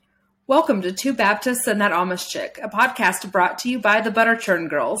Welcome to Two Baptists and That Amish Chick, a podcast brought to you by the Butter Churn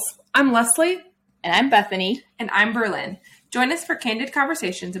Girls. I'm Leslie. And I'm Bethany. And I'm Berlin. Join us for candid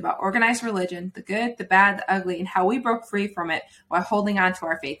conversations about organized religion, the good, the bad, the ugly, and how we broke free from it while holding on to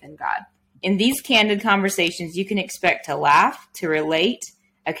our faith in God. In these candid conversations, you can expect to laugh, to relate,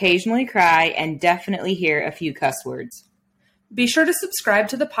 occasionally cry, and definitely hear a few cuss words. Be sure to subscribe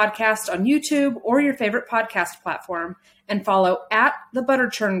to the podcast on YouTube or your favorite podcast platform and follow at the Butter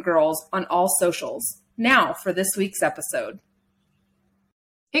Churn Girls on all socials. Now for this week's episode.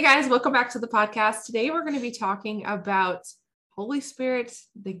 Hey guys, welcome back to the podcast. Today we're going to be talking about Holy Spirit,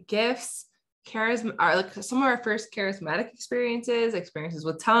 the gifts, some of our first charismatic experiences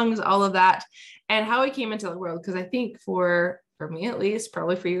with tongues, all of that, and how we came into the world. Because I think for me at least,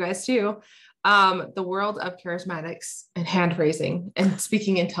 probably for you guys too, the world of charismatics and hand raising and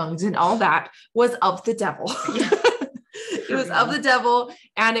speaking in tongues and all that was of the devil. Yeah. It was of the devil,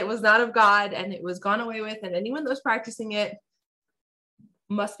 and it was not of God, and it was gone away with, and anyone that was practicing it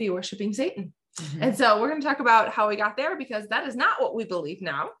must be worshiping Satan. Mm-hmm. And so we're going to talk about how we got there, because that is not what we believe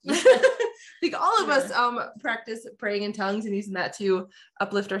now. I think all of us practice praying in tongues and using that to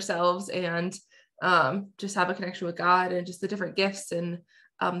uplift ourselves and just have a connection with God, and just the different gifts and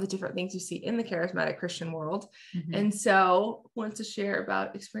the different things you see in the charismatic Christian world. Mm-hmm. And so I want to share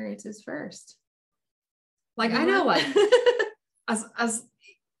about experiences first. Like, I know, like, as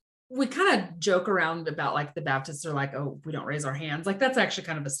we kind of joke around about, like, the Baptists are like, oh, we don't raise our hands. Like, that's actually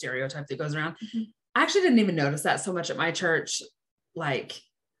kind of a stereotype that goes around. Mm-hmm. I actually didn't even notice that so much at my church. Like,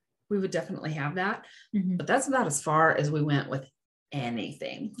 we would definitely have that, mm-hmm. but that's about as far as we went with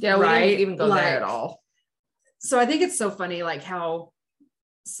anything. Yeah, we didn't even go there at all. So I think it's so funny, like, how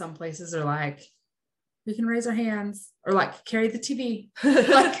some places are like, we can raise our hands, or like carry the TV.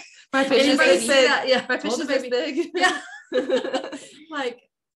 Like, my fish is big. Yeah, my fish is big. Yeah. Like,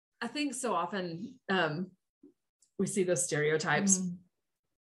 I think so often we see those stereotypes,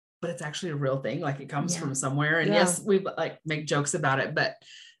 but it's actually a real thing. Like, it comes from somewhere. And yes, we like make jokes about it, but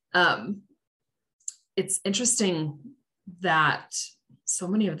it's interesting that so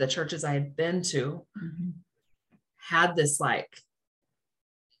many of the churches I had been to had this, like,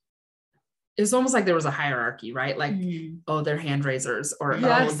 it was almost like there was a hierarchy, right? Like, oh, they're hand raisers, or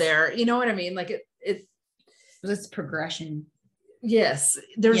oh, they're, you know what I mean? Like, it was progression. Yes.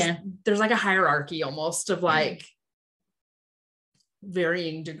 There's like a hierarchy almost of like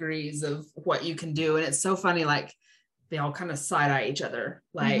varying degrees of what you can do. And it's so funny. Like, they all kind of side eye each other.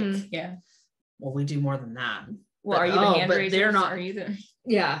 Like, well, we do more than that. Well, are you the hand raisers? They're not. Are you the?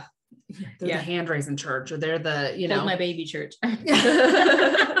 Yeah. They're the hand raising church, or they're the, Hold my baby church.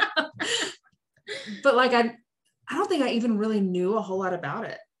 But like, I don't think I even really knew a whole lot about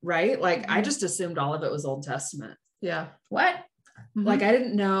it. Right. Like, I just assumed all of it was Old Testament. Yeah. What? Mm-hmm. Like, I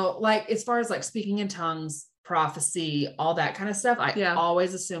didn't know, like, as far as like speaking in tongues, prophecy, all that kind of stuff, I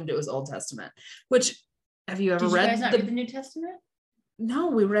always assumed it was Old Testament. Which, have you ever read? You guys not read the New Testament? No,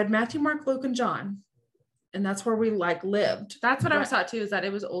 we read Matthew, Mark, Luke, and John, and that's where we like lived. That's what I was taught too, is that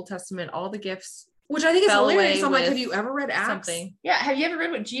it was Old Testament, all the gifts. Which I think is hilarious. I'm like, have you ever read Acts? Something. Yeah. Have you ever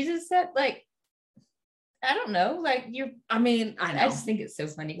read what Jesus said? Like, I don't know. Like, I just think it's so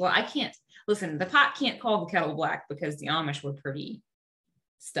funny. Well, I can't listen. The pot can't call the kettle black, because the Amish were pretty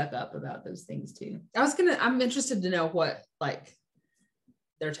stuck up about those things too. I'm interested to know what, like,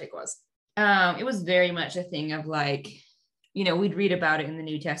 their take was. It was very much a thing of like, we'd read about it in the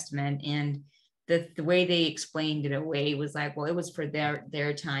New Testament, and the way they explained it away was like, well, it was for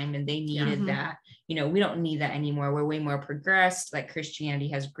their time, and they needed that. We don't need that anymore. We're way more progressed. Like, Christianity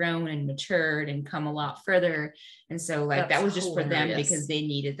has grown and matured and come a lot further. And so like, that was just hilarious for them, because they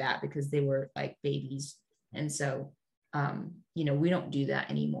needed that, because they were like babies. And so, we don't do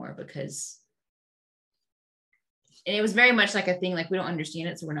that anymore, because and it was very much like a thing, like, we don't understand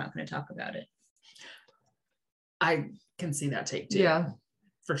it, so we're not going to talk about it. I can see that take too. Yeah,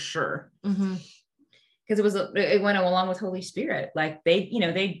 for sure. Because it went along with Holy Spirit. Like, they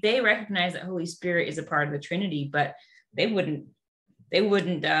recognize that Holy Spirit is a part of the Trinity, but they wouldn't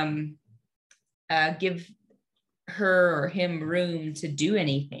give her or him room to do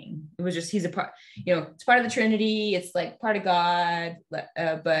anything. It was just, he's a part, it's part of the Trinity. It's like part of God,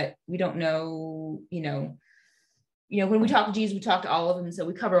 but we don't know, when we talk to Jesus, we talk to all of them. So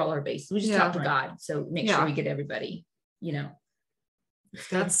we cover all our bases. We just talk to God. So make sure we get everybody,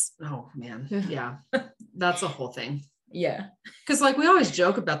 That's, oh man. Yeah. That's a whole thing. Yeah. Cause like, we always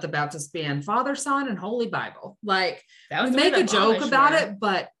joke about the Baptists being Father, Son, and Holy Bible. Like, that was we make a joke about it,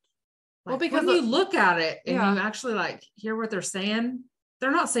 but well, because when you look at it and you actually like hear what they're saying,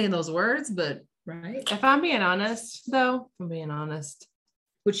 they're not saying those words, but right. If I'm being honest,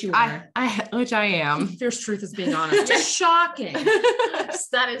 which you are. Which I am. Fierce truth is being honest. Just shocking.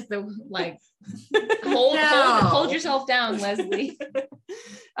 That is the like hold yourself down, Leslie.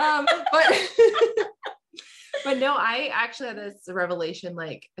 But no, I actually had this revelation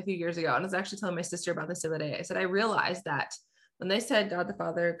like a few years ago, and I was actually telling my sister about this the other day. I said, I realized that when they said God the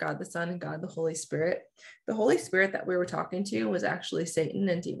Father, God the Son, and God the Holy Spirit that we were talking to was actually Satan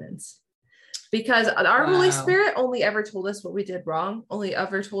and demons. Because our Holy Spirit only ever told us what we did wrong, only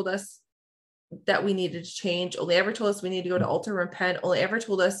ever told us that we needed to change, only ever told us we need to go to altar, repent, only ever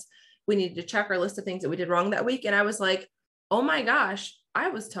told us we needed to check our list of things that we did wrong that week. And I was like, oh my gosh, I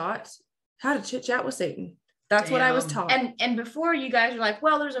was taught how to chit chat with Satan. That's what I was taught. And before you guys are like,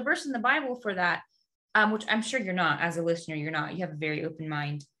 well, there's a verse in the Bible for that, which I'm sure you're not. As a listener, you're not. You have a very open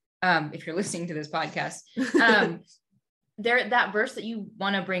mind. If you're listening to this podcast, that verse that you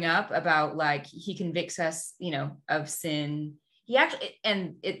want to bring up about like he convicts us, of sin. He actually,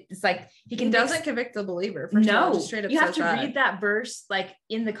 and it's like he doesn't convict the believer. Straight up you have to read that verse like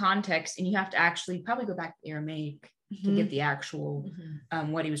in the context, and you have to actually probably go back to Aramaic to get the actual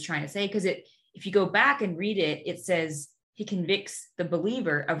what he was trying to say, because if you go back and read it, it says he convicts the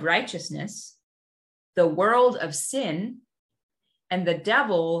believer of righteousness, the world of sin, and the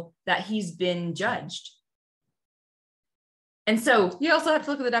devil that he's been judged. And so you also have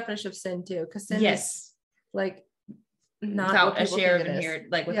to look at the definition of sin too, because sin is like not without a share of inheritance,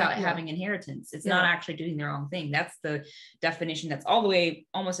 like without having inheritance. It's not actually doing the wrong thing. That's the definition that's all the way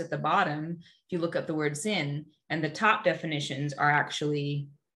almost at the bottom. If you look up the word sin, and the top definitions are actually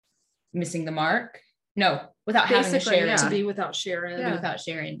missing the mark. No, without having a share. To be without sharing. To be without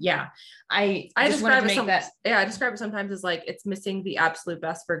sharing. Yeah. I just wanted to make that. Yeah, I describe it sometimes as like it's missing the absolute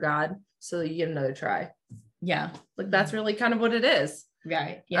best for God, so you get another try. Yeah. Like that's really kind of what it is.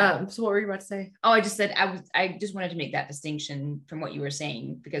 Right. Yeah. So what were you about to say? Oh, I just said I just wanted to make that distinction from what you were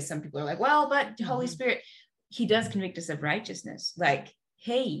saying, because some people are like, well, but Holy Spirit, he does convict us of righteousness. Like,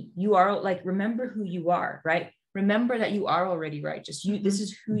 hey, you are like, remember who you are, right? Remember that you are already righteous. This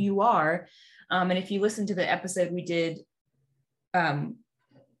is who you are. And if you listen to the episode we did,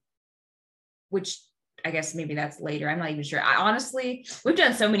 which I guess maybe that's later. I'm not even sure. Honestly, we've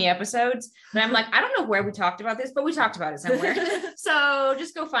done so many episodes that I'm like, I don't know where we talked about this, but we talked about it somewhere. So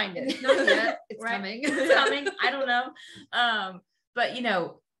just go find it. Not yet. It's coming. It's coming. I don't know. But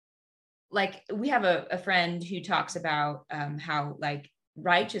like we have a friend who talks about how like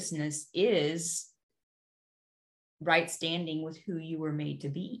righteousness is right standing with who you were made to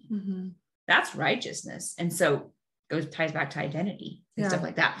be. That's rightessness. And so ties back to identity and stuff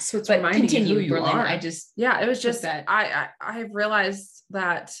like that. So it's reminding you who you are. It was just that I realized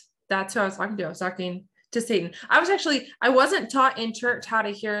that that's who I was talking to. I was talking to Satan. I wasn't taught in church how to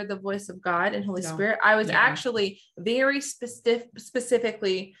hear the voice of God and Holy Spirit. I was actually very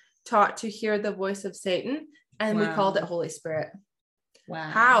specifically taught to hear the voice of Satan, and we called it Holy Spirit. Wow.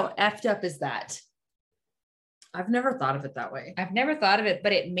 How effed up is that? I've never thought of it that way. I've never thought of it,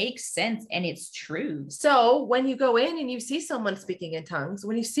 but it makes sense and it's true. So when you go in and you see someone speaking in tongues,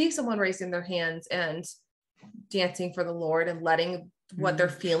 when you see someone raising their hands and dancing for the Lord and letting what they're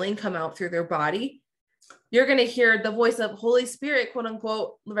feeling come out through their body, you're going to hear the voice of Holy Spirit, quote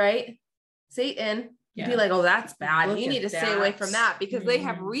unquote, right? Satan be like, oh, that's bad. You need to stay away from that, because they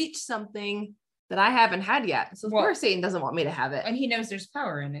have reached something that I haven't had yet. So of course Satan doesn't want me to have it. And he knows there's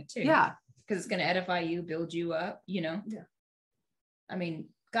power in it too. Yeah. Because it's going to edify you, build you up, Yeah. I mean,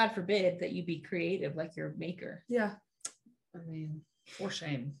 God forbid that you be creative like your maker. Yeah. I mean, for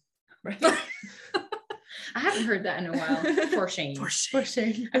shame. Right? I haven't heard that in a while. For shame. For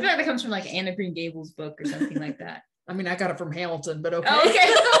shame. I feel like that comes from like Anna Green Gable's book or something like that. I mean, I got it from Hamilton, but okay. Oh,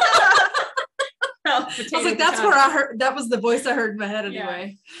 okay. I was like, that's where I heard, that was the voice I heard in my head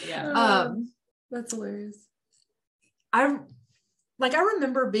anyway. Yeah. That's hilarious. I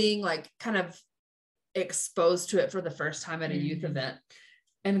remember being like kind of exposed to it for the first time at a youth event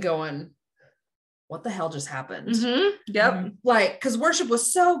and going, what the hell just happened? Yep. Like, because worship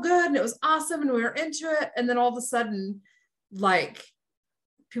was so good and it was awesome and we were into it. And then all of a sudden, like,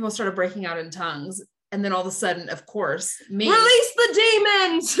 people started breaking out in tongues. And then all of a sudden, of course, me. Release the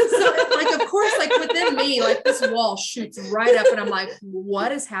demons! So, like, of course, like within me, like this wall shoots right up and I'm like,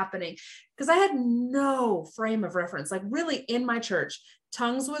 what is happening? Because I had no frame of reference. Like really in my church,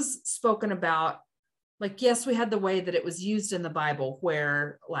 tongues was spoken about. Like, yes, we had the way that it was used in the Bible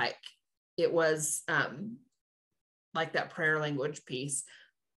where like it was like that prayer language piece.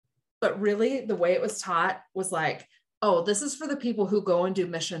 But really the way it was taught was like, oh, this is for the people who go and do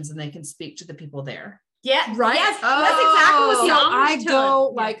missions and they can speak to the people there. Yeah. Right. Yes, that's exactly what I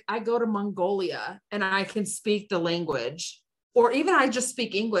go, like, I go to Mongolia and I can speak the language or even I just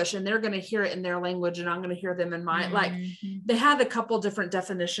speak English and they're going to hear it in their language and I'm going to hear them in mine. Like they had a couple different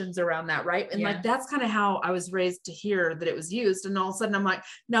definitions around that. Right. And like, that's kind of how I was raised to hear that it was used. And all of a sudden I'm like,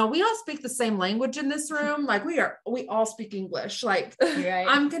 no, we all speak the same language in this room. Like we all speak English. Like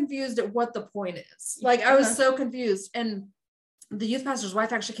I'm confused at what the point is. Like I was so confused. And the youth pastor's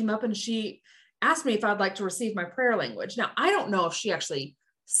wife actually came up and she asked me if I'd like to receive my prayer language. Now, I don't know if she actually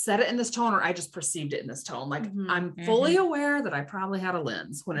said it in this tone or I just perceived it in this tone. Like I'm fully aware that I probably had a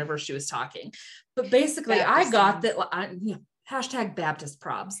lens whenever she was talking, but basically Baptist I got that. Hashtag Baptist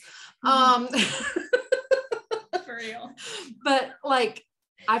probs. For real. But like,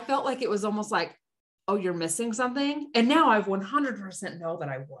 I felt like it was almost like, oh, you're missing something. And now I've 100% know that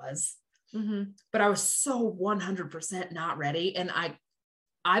I was, but I was so 100% not ready. And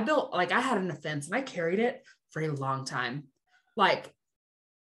I built, like I had an offense and I carried it for a long time. Like,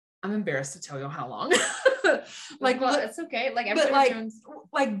 I'm embarrassed to tell you how long. Like, well, it's okay. Like, but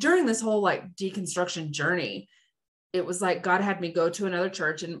like during this whole like deconstruction journey, it was like God had me go to another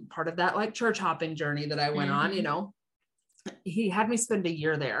church, and part of that like church hopping journey that I went on, you know, he had me spend a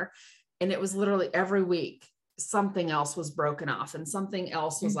year there, and it was literally every week something else was broken off and something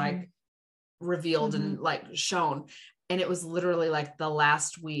else was like revealed and like shown. And it was literally like the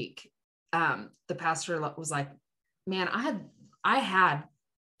last week, the pastor was like, man, I had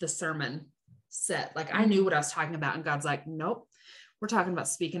the sermon set. Like I knew what I was talking about. And God's like, nope, we're talking about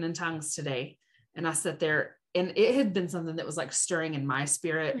speaking in tongues today. And I sat there, and it had been something that was like stirring in my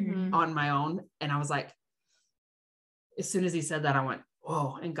spirit on my own. And I was like, as soon as he said that, I went,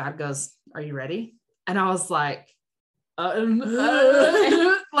 whoa. And God goes, are you ready? And I was like, like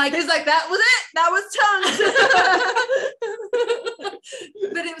he's like, that was it. That was tongues.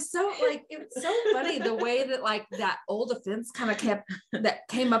 But it was so funny the way that like that old offense kind of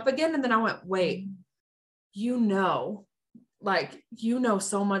came up again. And then I went, wait,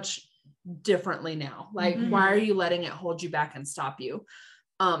 so much differently now. Like, why are you letting it hold you back and stop you?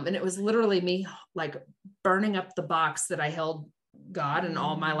 And it was literally me like burning up the box that I held God and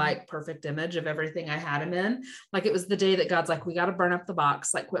all my like perfect image of everything I had him in. Like it was the day that God's like, we got to burn up the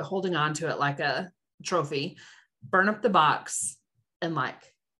box, like quit holding on to it like a trophy, burn up the box and like,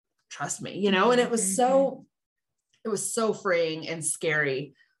 trust me, you know? And it was so freeing and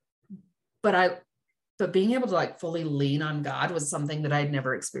scary, but being able to like fully lean on God was something that I'd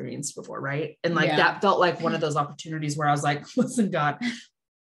never experienced before. Right. And like, that felt like one of those opportunities where I was like, listen, God,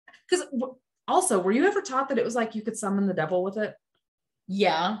 because also, were you ever taught that it was like, you could summon the devil with it?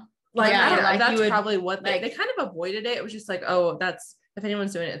 Yeah. Like, I don't know. Like That's probably what they kind of avoided it. It was just like, oh, if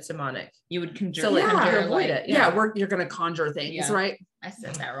anyone's doing it, it's demonic. You would conjure. So avoid it. Yeah. You're going to conjure things, right? I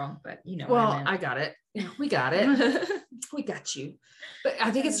said that wrong, but you know. Well, I got it. We got it. We got you. But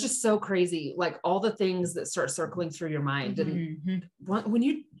I think it's just so crazy. Like all the things that start circling through your mind. And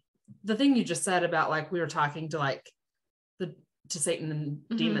when the thing you just said about like, we were talking to like to Satan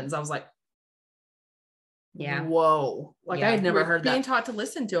and demons, I was like, whoa, like I had never heard that. Being taught to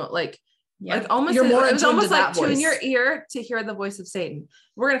listen to it, like almost it was almost like tune your ear to hear the voice of Satan.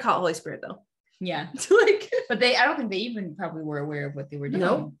 We're gonna call it Holy Spirit though. Yeah. But I don't think they even probably were aware of what they were doing.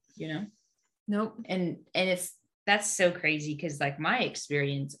 Nope. You know? Nope. And that's so crazy because like my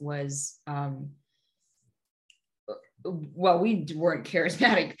experience was well, we weren't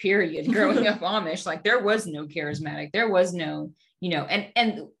charismatic, period. Growing up Amish, like there was no charismatic, there was no, you know,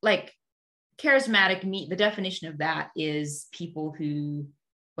 and like charismatic, the definition of that is people who,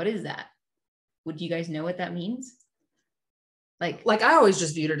 what is that? Would you guys know what that means? Like I always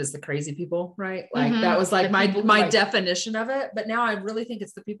just viewed it as the crazy people, right? Like that was like my definition of it. But now I really think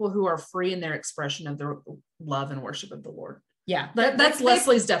it's the people who are free in their expression of their love and worship of the Lord. Yeah. That's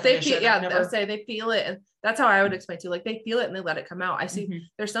Leslie's definition. I would say they feel it. And that's how I would explain to you. Like they feel it and they let it come out. I see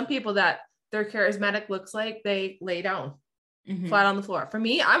there's some people that their charismatic looks like they lay down flat on the floor. For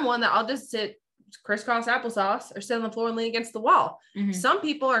me, I'm one that I'll just sit crisscross applesauce or sit on the floor and lean against the wall. Some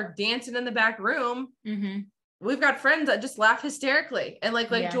people are dancing in the back room. We've got friends that just laugh hysterically and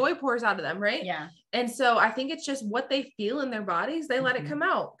like joy pours out of them. Right. Yeah. And so I think it's just what they feel in their bodies. They let it come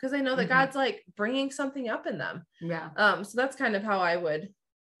out because they know that God's like bringing something up in them. Yeah. So that's kind of how I would.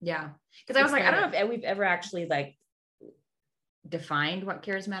 Yeah. Cause I was like, I don't know if we've ever actually like defined what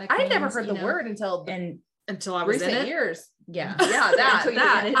charismatic I means, never heard the word until I was in it. Years. Yeah. Yeah.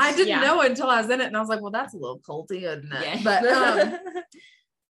 That I didn't know until I was in it. And I was like, well, that's a little culty, isn't it? Yeah. But,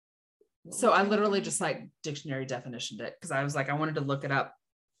 so I literally just like dictionary definitioned it because I was like, I wanted to look it up.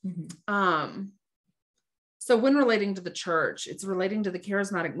 So when relating to the church, it's relating to the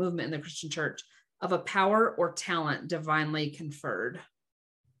charismatic movement in the Christian church of a power or talent divinely conferred.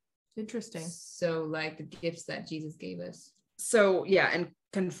 Interesting. So like the gifts that Jesus gave us. So yeah, and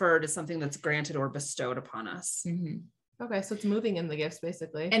conferred is something that's granted or bestowed upon us. Okay, so it's moving in the gifts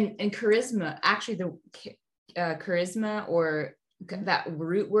basically. And charisma, actually the charisma or that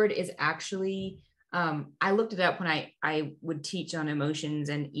root word is actually, I looked it up when I would teach on emotions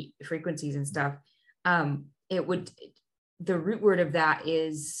and frequencies and stuff. The root word of that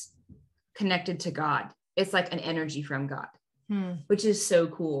is connected to God. It's like an energy from God, which is so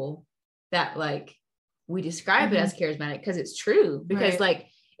cool that like we describe it as charismatic because it's true, because like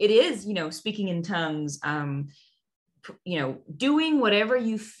it is, speaking in tongues, doing whatever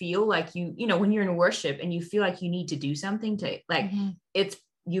you feel like when you're in worship and you feel like you need to do something to like, it's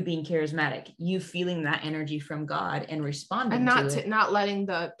you being charismatic, you feeling that energy from God and responding and not letting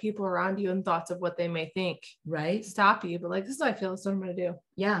the people around you and thoughts of what they may think stop you, but like, this is what I feel, this is what I'm going to do.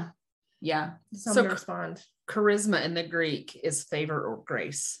 Yeah. So I'm going to respond. Charisma in the Greek is favor or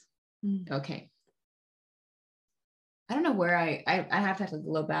grace. Okay. I don't know where I have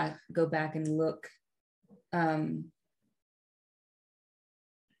to go back and look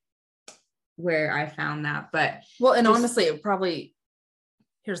where I found that, but honestly, it probably,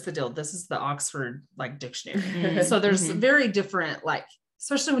 here's the deal. This is the Oxford like dictionary. So there's very different, like,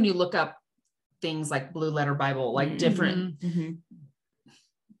 especially when you look up things like Blue Letter Bible, like different,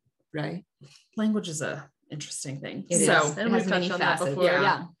 right? Language is a interesting thing. And we've touched on that before.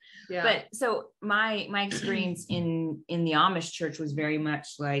 Yeah. But so my experience in the Amish church was very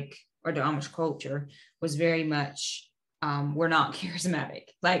much like, or the Amish culture was very much, we're not charismatic.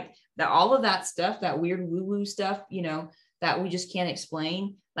 Like all of that stuff, that weird woo-woo stuff, that we just can't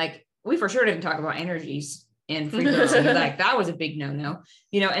explain. Like we for sure didn't talk about energies and frequency. Like that was a big no-no,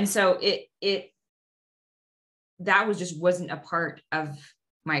 and so that wasn't a part of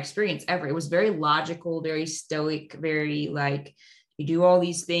my experience ever. It was very logical, very stoic, very like, you do all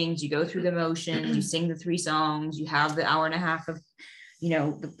these things, you go through the motions, you sing the 3 songs, you have the hour and a half of,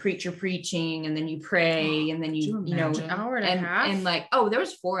 the preacher preaching, and then you pray, and then hour and a half, and like, there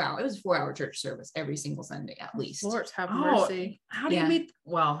was 4 hours. It was a 4-hour church service every single Sunday at least. Lord have mercy. How do you meet?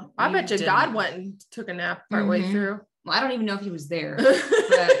 Well, I bet you God went and took a nap partway through. Well, I don't even know if he was there, but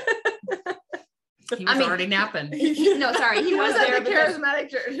he was already napping. No, sorry, he was there. The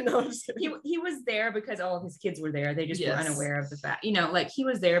charismatic church. No, I'm just kidding. He was there because all of his kids were there. They just were unaware of the fact, like he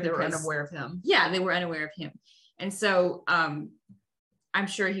was there. They were unaware of him. Yeah, they were unaware of him, and so I'm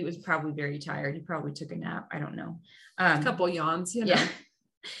sure he was probably very tired. He probably took a nap. I don't know. A couple yawns, Yeah.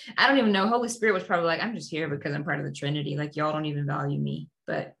 I don't even know. Holy Spirit was probably like, I'm just here because I'm part of the Trinity. Like y'all don't even value me,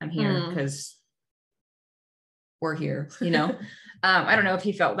 but I'm here because we're here, I don't know if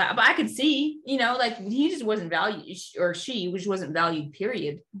he felt that, but I could see, like he just wasn't valued, or she, which wasn't valued,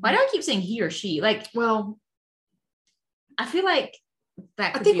 period. Why do I keep saying he or she? Like, well, I feel like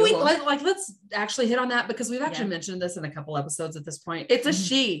that could be let's actually hit on that, because we've actually mentioned this in a couple episodes at this point. It's a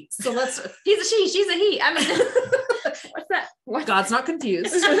she. So he's a she, she's a he. I mean, what's that? God's not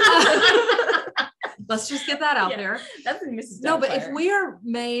confused. Let's just get that out there. That's Mrs. No, but if we are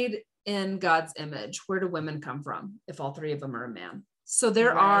made in God's image, where do women come from if all 3 of them are a man? So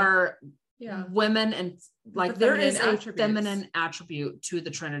there are women, and like there is a feminine attribute to the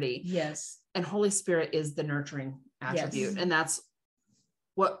Trinity. Yes. And Holy Spirit is the nurturing attribute. And that's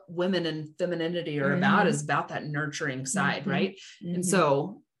what women and femininity are about, is about that nurturing side. Right. And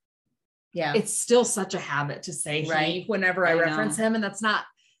so it's still such a habit to say he whenever I reference him. And that's not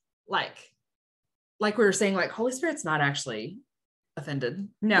like we were saying, like Holy Spirit's not actually offended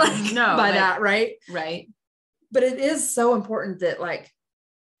no by that, right? But it is so important that like,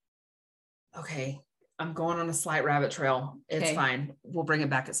 okay, I'm going on a slight rabbit trail. It's fine. We'll bring it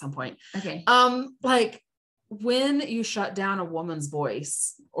back at some point. Okay. Like when you shut down a woman's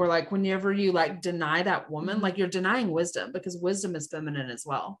voice, or like whenever you like deny that woman, like you're denying wisdom, because wisdom is feminine as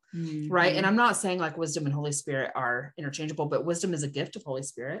well. Right. And I'm not saying like wisdom and Holy Spirit are interchangeable, but wisdom is a gift of Holy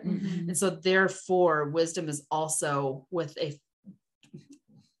Spirit. And so therefore wisdom is also wisdom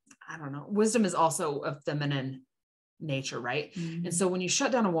is also of feminine nature. Right. And so when you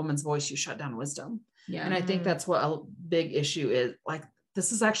shut down a woman's voice, you shut down wisdom. Yeah. And I think that's what a big issue is. Like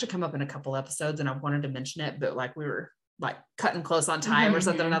this has actually come up in a couple episodes, and I wanted to mention it, but like we were like cutting close on time or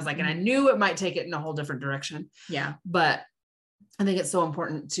something. And I was like, and I knew it might take it in a whole different direction. Yeah. But I think it's so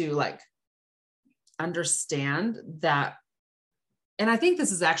important to like understand that. And I think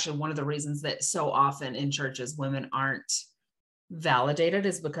this is actually one of the reasons that so often in churches, women aren't validated,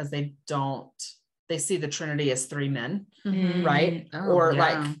 is because they see the Trinity as 3 men, right?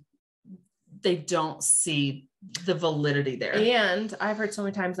 Like they don't see the validity there. And I've heard so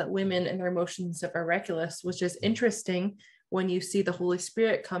many times that women and their emotions and stuff are reckless, which is interesting when you see the Holy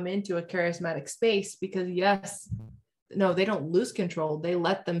Spirit come into a charismatic space, because yes, no, they don't lose control. They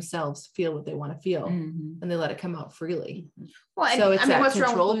let themselves feel what they want to feel, and they let it come out freely. Well, so it's that what's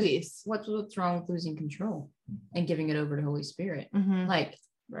control wrong with piece. What's wrong with losing control and giving it over to Holy Spirit? Right.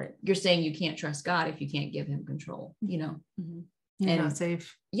 You're saying you can't trust God if you can't give him control, He's not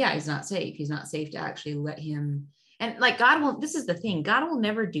safe. Yeah, he's not safe. He's not safe to actually let him. And like God will, this is the thing, God will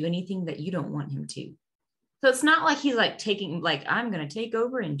never do anything that you don't want him to. So it's not like he's like taking, like, I'm going to take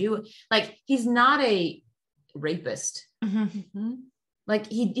over and do it. Like, he's not a rapist. Like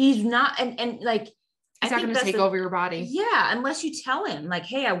he's not, and like, he's not going to take over your body. Yeah. Unless you tell him like,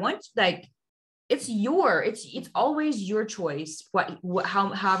 hey, I want, like, it's always your choice.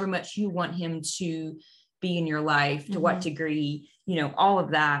 However much you want him to be in your life, to what degree, all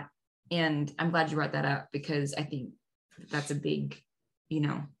of that. And I'm glad you brought that up, because I think that's a big,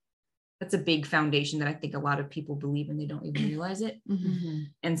 that's a big foundation that I think a lot of people believe and they don't even realize it.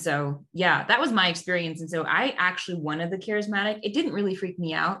 And so, yeah, that was my experience. And so I actually wanted the charismatic. It didn't really freak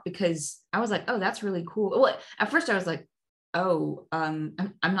me out, because I was like, oh, that's really cool. Well, at first I was like, oh, I'm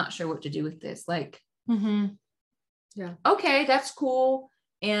not sure what to do with this. Like, yeah, okay, that's cool.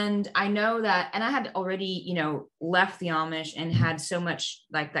 And I know that, and I had already, left the Amish and had so much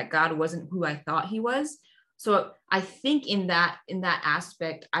like that God wasn't who I thought he was. So I think in that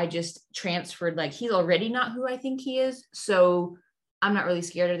aspect, I just transferred, like, he's already not who I think he is. So I'm not really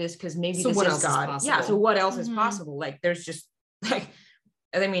scared of this, because maybe this is God. Yeah. So what else is possible? Like, there's just like,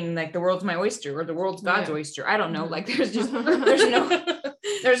 I mean, like, the world's my oyster, or the world's God's oyster. I don't know. Like, there's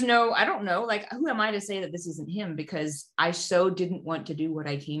no, I don't know. Like, who am I to say that this isn't him? Because I so didn't want to do what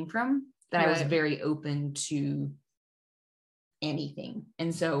I came from that I was very open to anything.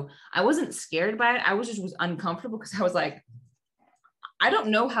 And so I wasn't scared by it. I was uncomfortable, because I was like, I don't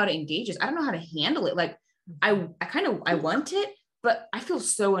know how to engage this. I don't know how to handle it. Like, I want it, but I feel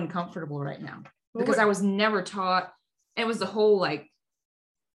so uncomfortable right now, because I was never taught. And it was the whole, like,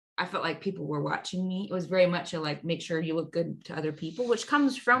 I felt like people were watching me. It was very much a, like, make sure you look good to other people, which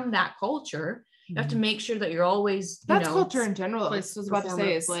comes from that culture. You have to make sure that you're always, that's culture in general. I was about to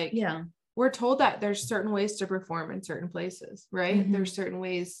say, is like, yeah, we're told that there's certain ways to perform in certain places, right? There's certain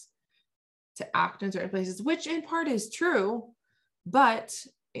ways to act in certain places, which in part is true, but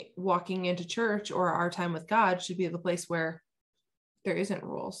walking into church or our time with God should be the place where there isn't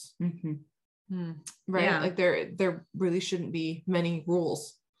rules. Right? Yeah. Like there really shouldn't be many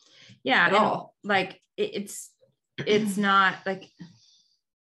rules. Yeah, at all. Like, it's not like,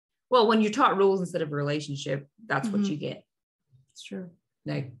 well, when you're taught rules instead of a relationship, that's what you get. It's true.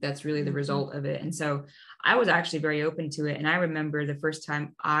 Like, that's really the result of it. And so I was actually very open to it. And I remember the first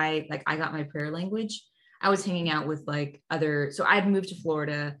time I got my prayer language, I was hanging out with so I'd moved to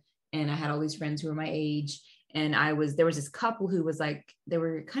Florida, and I had all these friends who were my age. And there was this couple who was like, they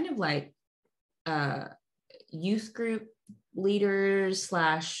were kind of like youth group leaders /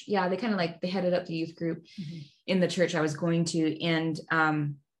 they kind of like, they headed up the youth group in the church I was going to. And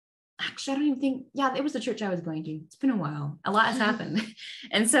actually, I don't even think, it was the church I was going to. It's been a while. A lot has happened.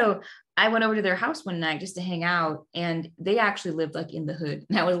 And so I went over to their house one night just to hang out, and they actually lived like in the hood.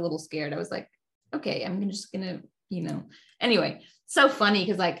 And I was a little scared. I was like, okay, I'm just gonna, anyway, so funny,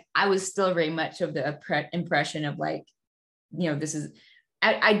 because like, I was still very much of the impression of like, this is,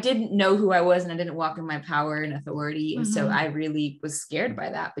 I didn't know who I was, and I didn't walk in my power and authority. And so I really was scared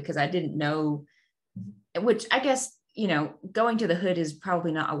by that, because I didn't know, which I guess, going to the hood is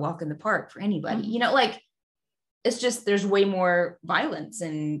probably not a walk in the park for anybody, like, it's just, there's way more violence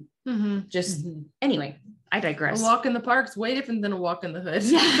and anyway, I digress. A walk in the park's way different than a walk in the hood.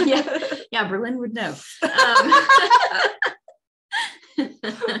 Yeah. Berlin would know.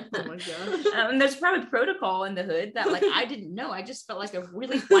 Oh my gosh. And there's probably protocol in the hood that like I didn't know. I just felt like a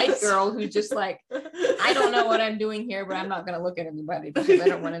really white girl who just like, I don't know what I'm doing here, but I'm not going to look at anybody because I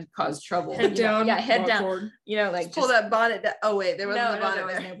don't want to cause trouble. Head down. Yeah, head down. Forward. Like just pull that bonnet down. Oh wait, there wasn't a bonnet. There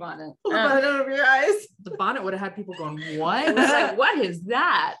was no bonnet. Pull the bonnet over your eyes. The bonnet would have had people going, what? I was like, what is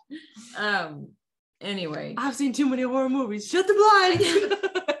that? Anyway. I've seen too many horror movies. Shut the blinds.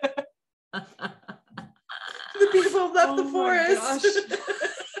 The people left the forest.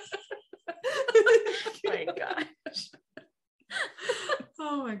 My gosh.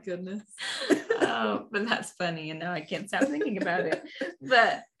 Oh my goodness. Oh, but that's funny, and now I can't stop thinking about it.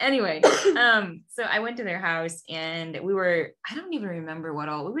 But anyway, so I went to their house, and I don't even remember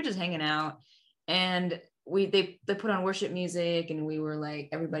we were just hanging out, and they put on worship music, and we were like,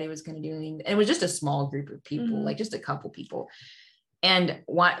 everybody was kind of doing, and it was just a small group of people, like just a couple people. And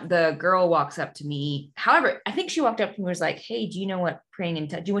the girl walks up to me. However, I think she walked up to me and was like, hey, do you know what praying in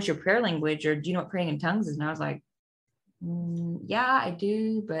tongues, do you want your prayer language, or do you know what praying in tongues is? And I was like, yeah, I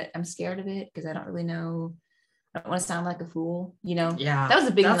do, but I'm scared of it because I don't really know. I don't want to sound like a fool, you know? Yeah. That was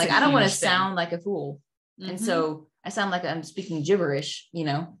a big one. That's Like, a I don't want to huge thing. sound like a fool. And Mhm. so I sound like I'm speaking gibberish, you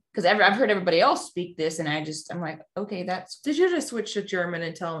know, because I've heard everybody else speak this. And I'm like, okay, that's. Did you just switch to German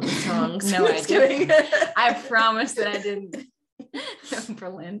and tell them the tongues? No, I Just didn't. kidding. I promise that I didn't.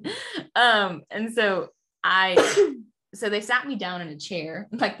 Berlin. And so so they sat me down in a chair,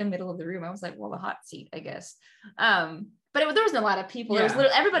 like the middle of the room. I was like, well, the hot seat, I guess. But there wasn't a lot of people. There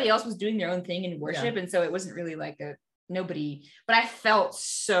was everybody else was doing their own thing in worship. And so it wasn't really like nobody, but I felt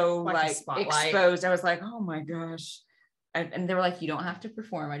so like exposed. I was like, oh my gosh. And they were like, you don't have to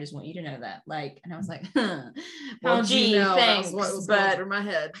perform. I just want you to know that. Like, and I was like, well, gee, thanks. What was but going through my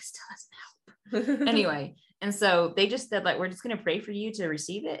head? I still doesn't help. Anyway. And so they just said, like, we're just going to pray for you to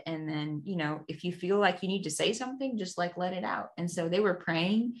receive it. And then, you know, if you feel like you need to say something, just like, let it out. And so they were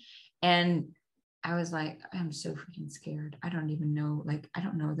praying. And I was like, I'm so freaking scared. I don't even know. Like, I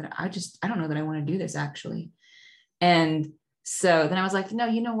don't know that I want to do this actually. And so then I was like, no,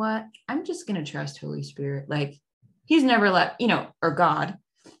 you know what? I'm just going to trust Holy Spirit. Like, he's never or God,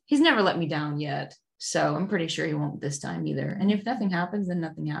 he's never let me down yet. So I'm pretty sure he won't this time either. And if nothing happens, then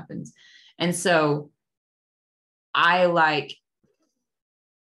nothing happens. And so I like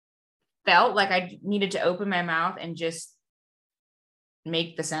felt like I needed to open my mouth and just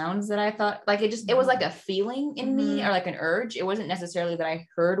make the sounds that I thought, like, it was like a feeling in me, or like an urge. It wasn't necessarily that I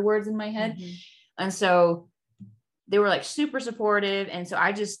heard words in my head. And so they were like super supportive. And so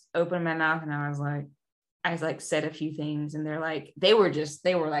I just opened my mouth and I was like said a few things, and they were like,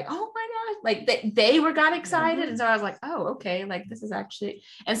 oh my gosh, like they got excited. And so I was like, oh, okay, like this is actually,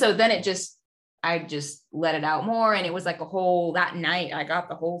 and so then I just let it out more. And it was like that night I got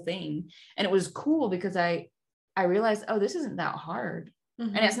the whole thing. And it was cool because I realized, oh, this isn't that hard.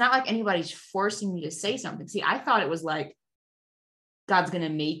 And it's not like anybody's forcing me to say something. See, I thought it was like, God's going to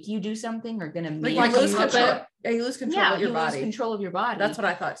make you do something, or going to make like you lose control. You lose control of your body. Lose control of your body. That's what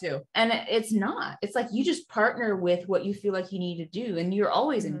I thought too. And it's not. It's like you just partner with what you feel like you need to do, and you're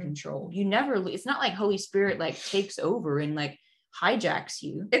always in control. You never. It's not like Holy Spirit like takes over and like hijacks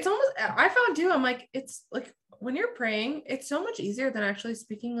you. It's almost. I found too. I'm like, it's like when you're praying, it's so much easier than actually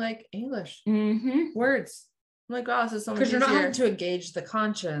speaking like English words. I'm like, oh, this is so much easier. Because you're not having to engage the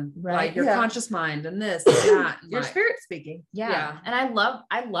conscience, right? Like your conscious mind and this and that. Your spirit speaking. Yeah. And I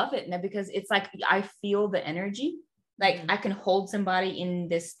love it now, because it's like I feel the energy. Like I can hold somebody in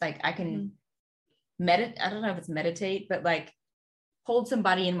this, like I can meditate. I don't know if it's meditate, but like hold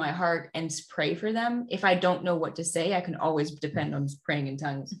somebody in my heart and pray for them. If I don't know what to say, I can always depend on praying in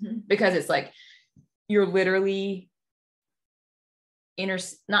tongues, because it's like you're literally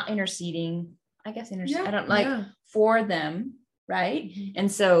not interceding. I guess I don't like for them, right?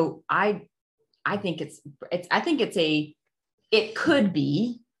 And so I think it could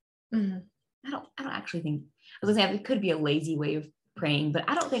be. I don't actually think, I was gonna say it could be a lazy way of praying, but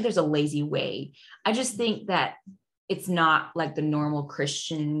I don't think there's a lazy way. I just think that it's not like the normal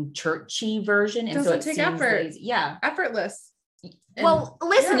Christian churchy version, and so it take seems effort. lazy. Yeah, Effortless. Well,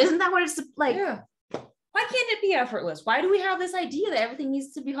 listen, isn't that what it's like? Yeah. Why can't it be effortless? Why do we have this idea that everything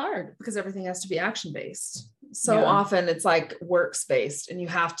needs to be hard? Because everything has to be action based. So often it's like works based, and you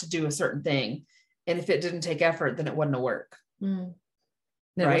have to do a certain thing. And if it didn't take effort, then it wasn't a work. It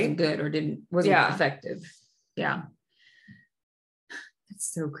wasn't good, or wasn't effective. Yeah.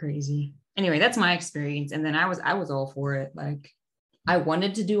 It's so crazy. Anyway, that's my experience. And then I was all for it. Like I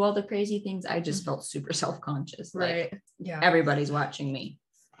wanted to do all the crazy things. I just felt super self-conscious. Right. Like, everybody's watching me.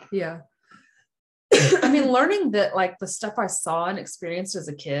 Yeah. I mean, learning that like the stuff I saw and experienced as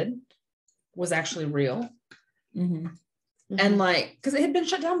a kid was actually real. And like, because it had been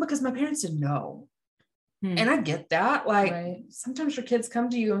shut down because my parents didn't know. And I get that. Like sometimes your kids come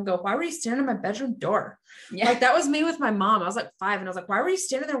to you and go, why were you standing at my bedroom door? Like that was me with my mom. I was like 5 and I was like, why were you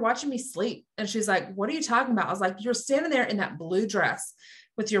standing there watching me sleep? And she's like, what are you talking about? I was like, you're standing there in that blue dress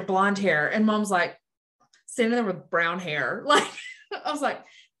with your blonde hair. And mom's like standing there with brown hair. Like, I was like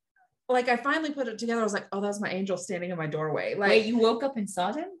I finally put it together. I was like, oh, that's my angel standing in my doorway. Like, wait, you woke up and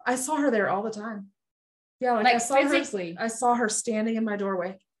saw them? I saw her there all the time. Yeah. Like I saw physically. I saw her standing in my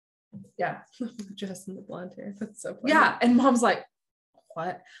doorway. Yeah. Just in the blonde hair. That's so funny. Yeah. And mom's like,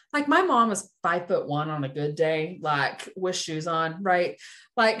 what? Like my mom is 5'1" on a good day, like with shoes on, right?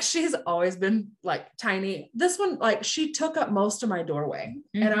 Like she's always been like tiny. This one, like she took up most of my doorway.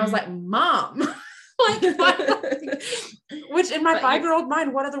 And I was like, Mom, like, which in my 5-year-old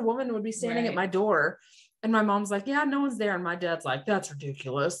mind, what other woman would be standing at my door? And my mom's like, yeah, no one's there. And my dad's like, that's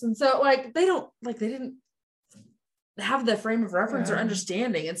ridiculous. And so like, they didn't have the frame of reference or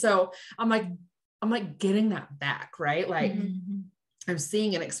understanding. And so I'm like getting that back. Right. Like I'm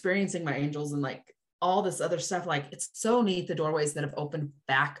seeing and experiencing my angels and like all this other stuff. Like, it's so neat, the doorways that have opened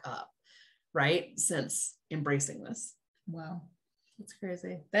back up, right? Since embracing this. Wow. That's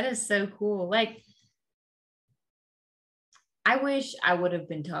crazy. That is so cool. Like, I wish I would have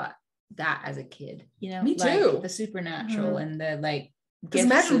been taught that as a kid, you know, Me like too. the supernatural and the like. Because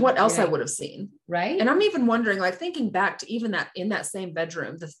imagine what else I would have seen. Right. And I'm even wondering, like, thinking back to even that in that same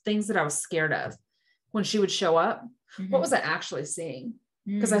bedroom, the things that I was scared of when she would show up, what was I actually seeing?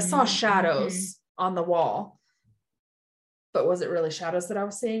 Because I saw shadows on the wall. But was it really shadows that I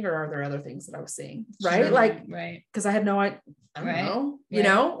was seeing, or are there other things that I was seeing? Right. Sure. Like, right. Because I had no idea. I don't Right. know, you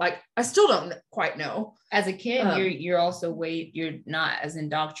know, like I still don't quite know. As a kid, you're also you're not as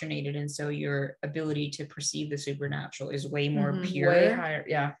indoctrinated. And so your ability to perceive the supernatural is way more pure. Way higher.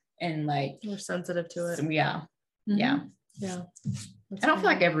 Yeah. And like We're sensitive to it. So, yeah. Mm-hmm. Yeah. Yeah. I don't feel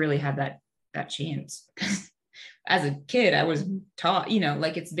like I ever really had that chance. As a kid, I was taught, you know,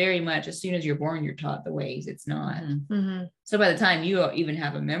 like it's very much as soon as you're born, you're taught the ways. It's not. So by the time you even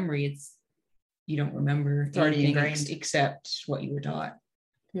have a memory, you don't remember anything except what you were taught.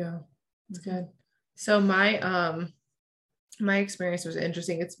 Yeah, that's good. So my experience was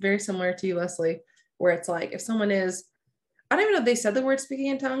interesting. It's very similar to you, Leslie, where it's like if someone is, I don't even know if they said the word speaking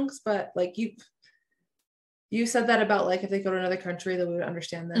in tongues, but like you said that about like if they go to another country that we would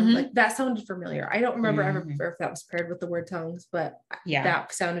understand them. Like that sounded familiar. I don't remember ever if that was paired with the word tongues, but yeah,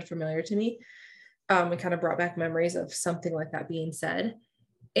 that sounded familiar to me. It kind of brought back memories of something like that being said.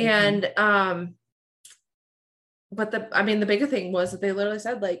 And but the bigger thing was that they literally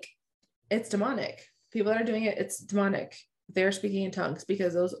said like it's demonic. People that are doing it, it's demonic. They're speaking in tongues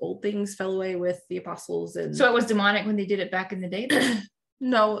because those old things fell away with the apostles. And so it was demonic when they did it back in the day.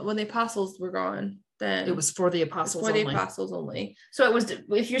 No, when the apostles were gone. Then it was for the apostles only. The apostles only. So it was,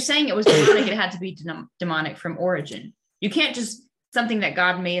 if you're saying it was demonic, it had to be demonic from origin. You can't just something that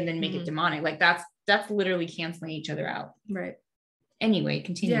God made and then make it demonic. Like that's literally canceling each other out. Right. Anyway,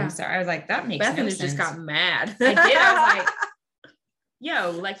 continue. Yeah. Sorry. I was like, that makes Bethany no sense. Just got mad. I did. I was like,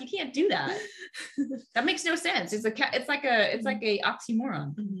 yo, like you can't do that. That makes no sense. It's like a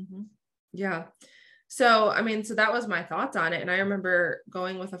oxymoron. Yeah. So, so that was my thoughts on it. And I remember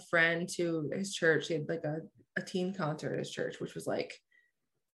going with a friend to his church. He had like a teen concert at his church, which was like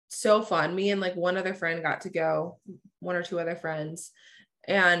so fun. Me and like one other friend got to go, one or two other friends.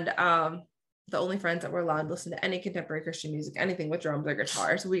 And the only friends that were allowed to listen to any contemporary Christian music, anything with drums or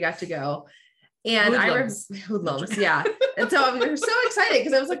guitar. So we got to go. And hoodlums, yeah. And so we were so excited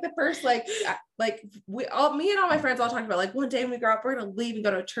because it was like the first, me and all my friends all talked about like one day when we grow up, we're gonna leave and go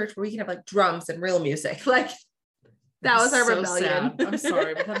to a church where we can have like drums and real music. Like that was our rebellion. Sad. I'm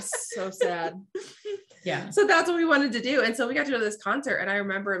sorry, but that's so sad. Yeah. So that's what we wanted to do. And so we got to go to this concert. And I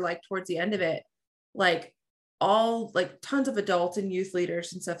remember like towards the end of it, like all like tons of adults and youth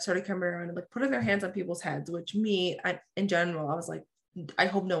leaders and stuff started coming around and like putting their hands on people's heads, which in general, I was like, I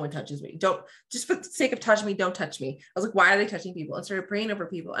hope no one touches me. Don't, just for the sake of touching me, don't touch me. I was like, why are they touching people? And started praying over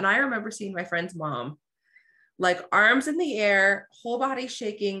people. And I remember seeing my friend's mom, like arms in the air, whole body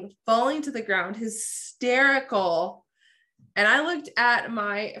shaking, falling to the ground, hysterical. And I looked at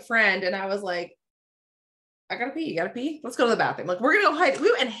my friend and I was like, I gotta pee. You gotta pee? Let's go to the bathroom. Like, we're gonna go hide.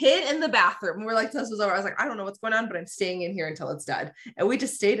 We went and hid in the bathroom. And we're like, this was over. I was like, I don't know what's going on, but I'm staying in here until it's done. And we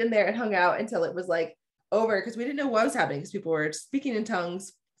just stayed in there and hung out until it was like over, because we didn't know what was happening, because people were speaking in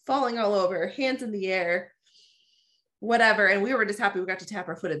tongues, falling all over, hands in the air, whatever. And we were just happy we got to tap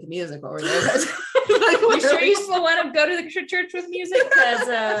our foot at the music while we were there. Like, you sure you still want to go to the church with music? Because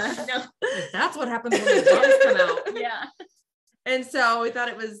no, that's what happens when the drums come out. Yeah. And so we thought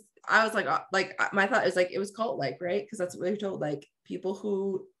it was, I was like my thought is like it was cult like, right? Because that's what we were told, like people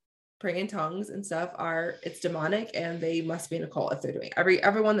who pray in tongues and stuff it's demonic and they must be in a cult if they're doing it.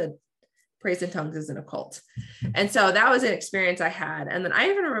 Everyone that prays in tongues is in a cult. And so that was an experience I had. And then I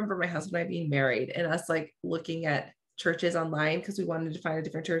even remember my husband and I being married and us like looking at churches online because we wanted to find a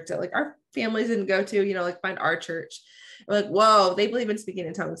different church that like our families didn't go to, like find our church. We're like, whoa, they believe in speaking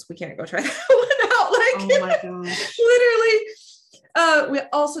in tongues. We can't go try that one out. Like, oh my gosh. Literally. We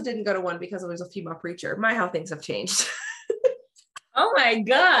also didn't go to one because it was a female preacher. How things have changed. Oh my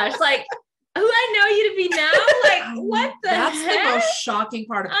gosh. Like who I know you to be now? Like what That's heck? the most shocking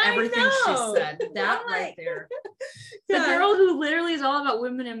part of everything she said. That right there. The girl who literally is all about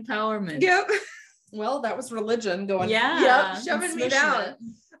women empowerment. Yep. Well, that was religion going. Yeah. Yep. Shoving me down.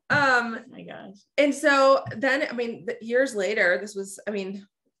 Oh my gosh. And so then, years later, this was,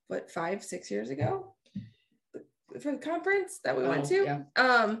 5-6 years ago for the conference that we went to.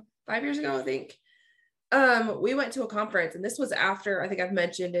 Yeah. 5 years ago, I think. We went to a conference, and this was after, I think I've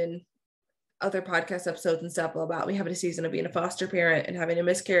mentioned in other podcast episodes and stuff about me having a season of being a foster parent and having a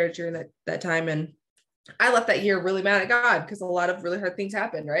miscarriage during that time. And I left that year really mad at God because a lot of really hard things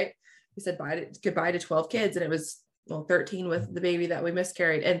happened, right? We said goodbye to 12 kids, and it was 13 with the baby that we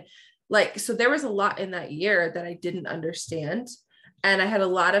miscarried. And like, so there was a lot in that year that I didn't understand. And I had a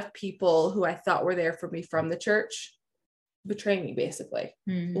lot of people who I thought were there for me from the church betray me, basically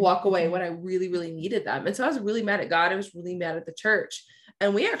walk away when I really, really needed them. And so I was really mad at God. I was really mad at the church.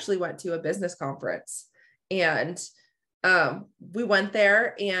 And we actually went to a business conference, and we went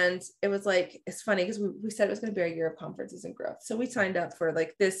there, and it was like, it's funny because we said it was going to be our year of conferences and growth. So we signed up for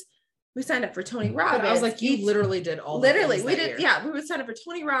like this. We signed up for Tony Robbins. I was like, you literally did all literally we did. Year. Yeah. We would sign up for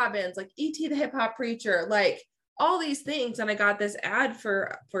Tony Robbins, like E.T. the hip hop preacher, like all these things. And I got this ad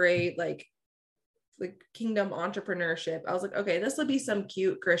for a like kingdom entrepreneurship. I was like, okay, this will be some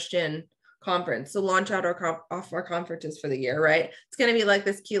cute Christian conference. So launch out off our conferences for the year, right? It's going to be like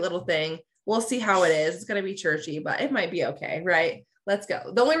this cute little thing. We'll see how it is. It's going to be churchy, but it might be okay. Right. Let's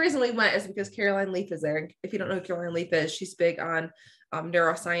go. The only reason we went is because Caroline Leaf is there. If you don't know who Caroline Leaf is, she's big on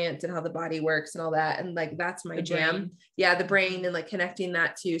neuroscience and how the body works and all that. And like, that's my jam. Brain. Yeah. The brain, and like connecting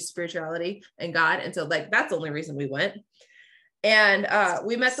that to spirituality and God. And so like, that's the only reason we went. And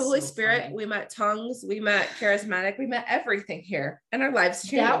we met the Holy Spirit. Funny. We met tongues. We met charismatic. We met everything here, and our lives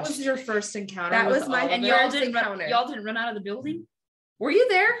changed. That was your first encounter. That was my and y'all didn't run out of the building. Were you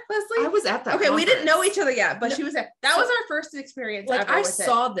there, Leslie? I was at that. Okay, conference. We didn't know each other yet, but she was there. That was our first experience. Like I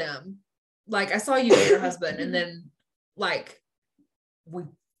saw them. Like I saw you and your husband, and then like we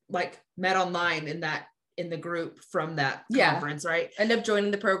like met online in the group from that conference, right? End up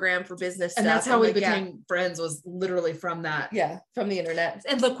joining the program for business and stuff. That's how we became friends, was literally from that. Yeah, from the internet.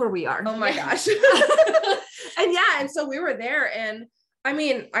 And look where we are. Oh my gosh. And so we were there, and I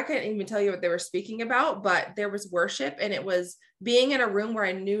mean, I couldn't even tell you what they were speaking about, but there was worship, and it was being in a room where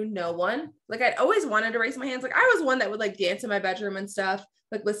I knew no one. Like I'd always wanted to raise my hands. Like I was one that would like dance in my bedroom and stuff,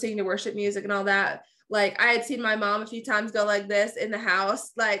 like listening to worship music and all that. Like I had seen my mom a few times go like this in the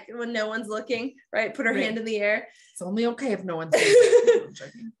house, like when no one's looking, right? Put her hand in the air. It's only okay if no one's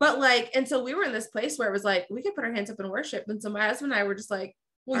looking. But like, and so we were in this place where it was like, we could put our hands up in worship. And so my husband and I were just like,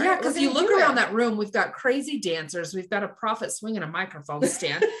 well, yeah, because you look around that room, we've got crazy dancers. We've got a prophet swinging a microphone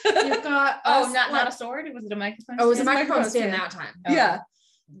stand. You've got not a sword. Was it a microphone? Oh, it was a microphone stand that time. Oh. Yeah,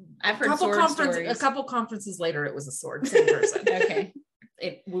 I've heard sword stories. A couple conferences later, it was a sword. Same person. Okay,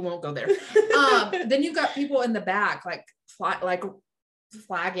 we won't go there. Then you've got people in the back, like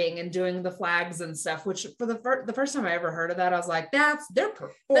flagging and doing the flags and stuff, which for the first time I ever heard of that, I was like, they're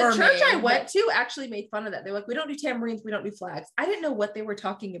performing. The church I went to actually made fun of that. They're like, we don't do tambourines, we don't do flags. I didn't know what they were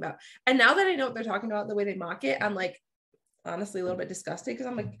talking about. And now that I know what they're talking about, the way they mock it, I'm like, honestly, a little bit disgusted, because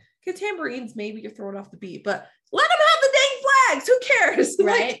I'm like, okay, tambourines, maybe you're throwing off the beat, but let them have the dang flags. Who cares?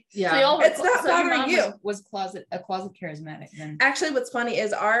 Right. Like, yeah. So it's not bothering you. Was a closet charismatic then? Actually, what's funny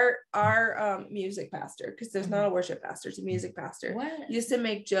is our music pastor, because there's not a worship pastor, it's a music pastor. What? Used to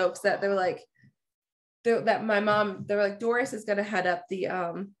make jokes that they were like, that my mom, they were like, Doris is going to head up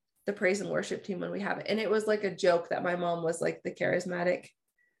the praise and worship team when we have it. And it was like a joke that my mom was like the charismatic.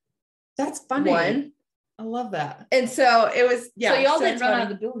 That's funny. One. I love that. And so it was, yeah. So y'all didn't run out of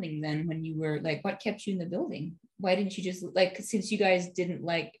the building then when you were like, what kept you in the building? Why didn't you just like, since you guys didn't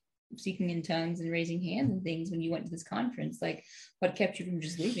like speaking in tongues and raising hands and things when you went to this conference, like what kept you from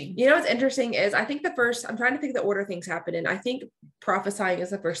just leaving? You know, what's interesting is I think I'm trying to think the order things happened in. I think prophesying is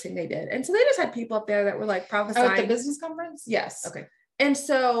the first thing they did. And so they just had people up there that were like prophesying. At the business conference? Yes. Okay. And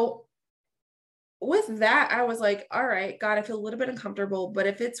so with that, I was like, all right, God, I feel a little bit uncomfortable, but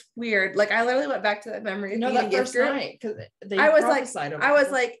if it's weird, like I literally went back to that memory. That first night, because I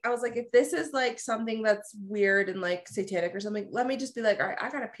was like, if this is like something that's weird and like satanic or something, let me just be like, all right, I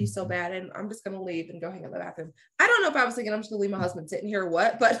got to pee so bad, and I'm just gonna leave and go hang out in the bathroom. I don't know if I was thinking I'm just gonna leave my husband sitting here or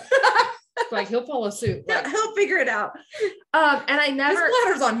what, but like he'll follow suit. Like, he'll figure it out. And I never. His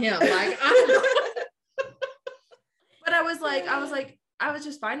bladder's on him. Like I don't know. But I was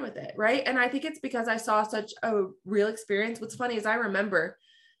just fine with it. Right. And I think it's because I saw such a real experience. What's funny is I remember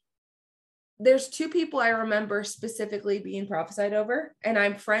there's two people I remember specifically being prophesied over, and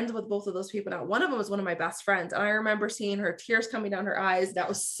I'm friends with both of those people now. One of them was one of my best friends, and I remember seeing her tears coming down her eyes. That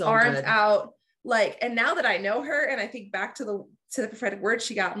was so arms good. Out. Like, and now that I know her and I think back to the prophetic word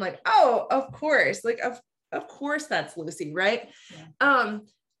she got, I'm like, oh, of course. Like, of course that's Lucy. Right. Yeah.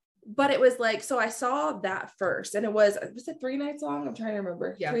 But it was like, so I saw that first, and was it 3 nights long? I'm trying to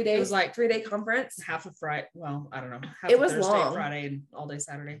remember. Yeah, 3 days. It was like 3-day conference. Half of Friday. Well, I don't know. It was Thursday, long. Friday, and all day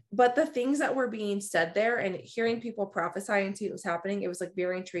Saturday. But the things that were being said there and hearing people prophesy and see what was happening, it was like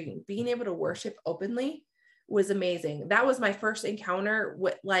very intriguing. Being able to worship openly was amazing. That was my first encounter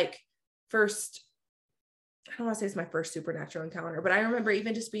with first I don't want to say it's my first supernatural encounter, but I remember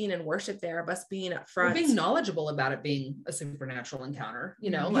even just being in worship there, of us being up front, being knowledgeable about it being a supernatural encounter,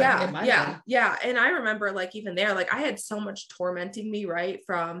 you know? Like, yeah. And I remember like, even there, like I had so much tormenting me, right?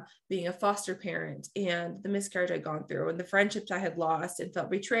 From being a foster parent and the miscarriage I'd gone through and the friendships I had lost and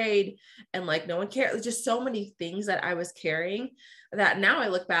felt betrayed and like, no one cared. There's just so many things that I was carrying that now I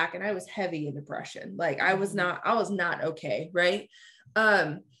look back and I was heavy in depression. Like I was not okay. Right.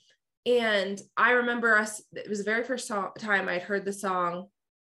 And I remember it was the very first time I'd heard the song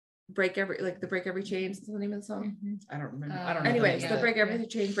the Break Every Chain. Is the name of the song? I don't remember. I don't know. Anyways, the Break Every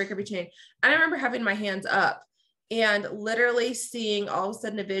Chain, Break Every Chain. And I remember having my hands up and literally seeing all of a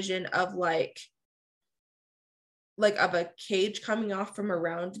sudden a vision of like of a cage coming off from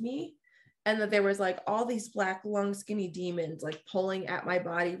around me. And that there was like all these black, long, skinny demons like pulling at my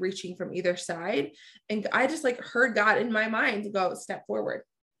body, reaching from either side. And I just like heard God in my mind go, step forward.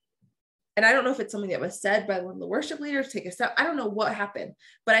 And I don't know if it's something that was said by one of the worship leaders, take a step. I don't know what happened,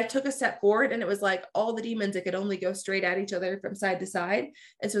 but I took a step forward and it was like all the demons that could only go straight at each other from side to side.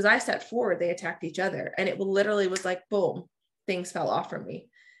 And so as I stepped forward, they attacked each other. And it literally was like, boom, things fell off from me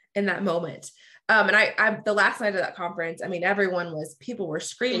in that moment. And I the last night of that conference, I mean, people were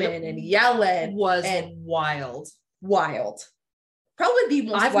screaming and yelling. Was wild. Probably the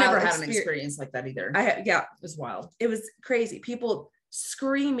most I've wild never had an experience like that either. It was wild. It was crazy. People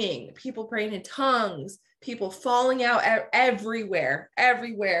screaming, people praying in tongues, people falling out everywhere,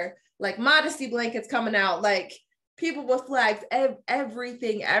 like modesty blankets coming out, like people with flags,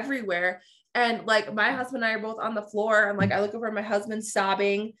 everything everywhere. And like my husband and I are both on the floor. And like I look over at my husband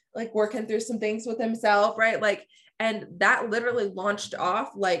sobbing, like working through some things with himself, right? Like, and that literally launched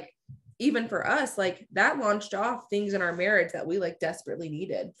off, like even for us, like that launched off things in our marriage that we like desperately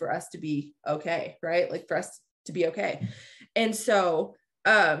needed for us to be okay, right? Like for us to be okay. And so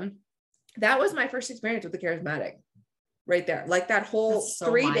that was my first experience with the Charismatic right there. Like that whole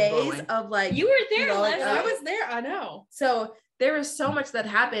 3 days of like, you were there. I was there. I know. So there was so much that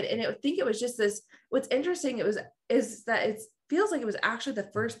happened. And I think it was just this, what's interesting is that it feels like it was actually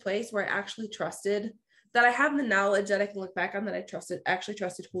the first place where I actually trusted, that I have the knowledge that I can look back on, that I actually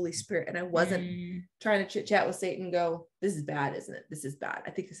trusted Holy Spirit. And I wasn't trying to chit chat with Satan and go, this is bad, isn't it? This is bad.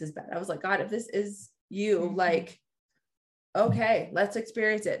 I think this is bad. I was like, God, if this is you, like, okay, let's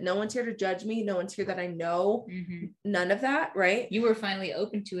experience it. No one's here to judge me. No one's here that I know. None of that. Right. You were finally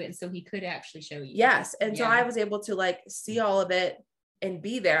open to it. And so he could actually show you. Yes. And so I was able to like see all of it and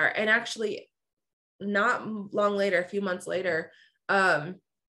be there. And actually not long later, a few months later,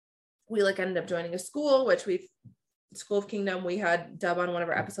 we like ended up joining a school, School of Kingdom. We had Dub on one of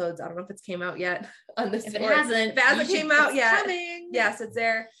our episodes. I don't know if it's came out yet on this. If it hasn't came out yet. Coming. Yes, it's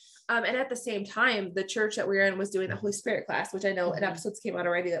there. And at the same time, the church that we were in was doing the Holy Spirit class, which I know in episodes came out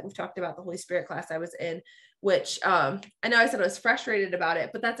already that we've talked about the Holy Spirit class I was in, which I know I said I was frustrated about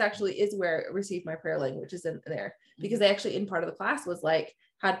it, but that's actually is where I received my prayer language is in there, because they actually in part of the class was like,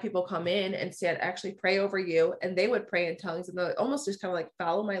 had people come in and actually pray over you, and they would pray in tongues, and they almost just kind of like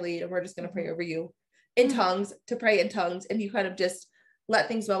follow my lead, and we're just going to pray over you in tongues, to pray in tongues, and you kind of just let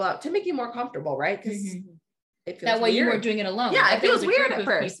things well out to make you more comfortable, right? Because that way you weren't doing it alone. Yeah, it feels weird at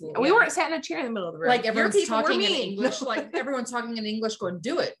first. We weren't sat in a chair in the middle of the room. Like everyone's talking in English, like everyone's talking in English, going,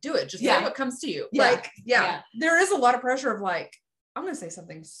 do it. Just say what comes to you. Yeah. Like, there is a lot of pressure of like, I'm going to say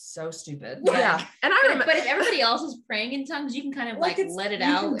something so stupid. Yeah. And I remember, but if everybody else is praying in tongues, you can kind of like let it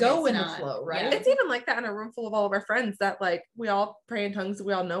out. You can go in the flow, right? Yeah. It's even like that in a room full of all of our friends that like, we all pray in tongues.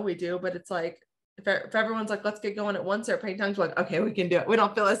 We all know we do, but it's like, if everyone's like, let's get going at once or praying tongues, we're like, okay, we can do it. We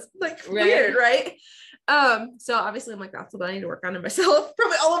don't feel as like weird, right? So obviously I'm like, that's what I need to work on in myself.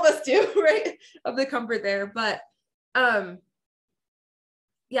 Probably all of us do, right? Of the comfort there. But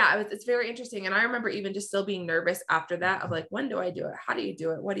it's very interesting. And I remember even just still being nervous after that of like, when do I do it? How do you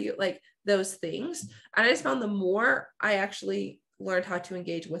do it? What do you like those things? And I just found the more I actually learned how to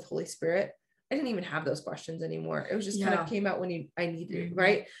engage with Holy Spirit, I didn't even have those questions anymore. It was just kind of came out when I needed it,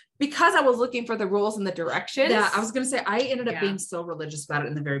 right? Because I was looking for the rules and the directions. Yeah, I was going to say, I ended up being so religious about it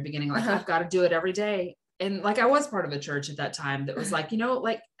in the very beginning. Like, I've got to do it every day. And like, I was part of a church at that time that was like,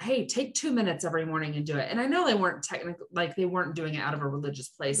 like, hey, take 2 minutes every morning and do it. And I know they weren't they weren't doing it out of a religious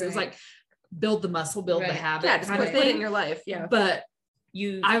place. Right. It was like, build the muscle, build the habit. Yeah, kind of thing in your life. Yeah. But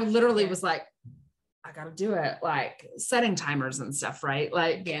I literally was like, I got to do it. Like setting timers and stuff, right?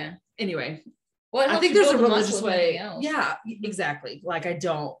 Like, anyway. Well, I think there's a religious way. Yeah, exactly. Like I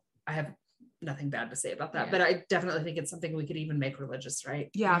have nothing bad to say about that, but I definitely think it's something we could even make religious, right?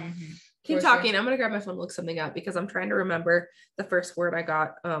 Yeah. Keep talking. I'm going to grab my phone and look something up because I'm trying to remember the first word I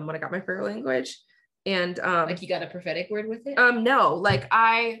got when I got my prayer language. And like you got a prophetic word with it? No, like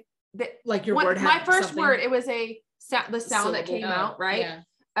I Like your word had my first something? word, it was the sound Syllable. that came out, right?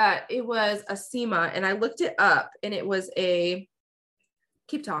 Yeah. It was a sema, and I looked it up, and it was a.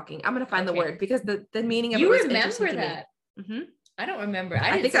 Keep talking. I'm gonna find the word because the meaning of You it was remember interesting that? to me. I don't remember.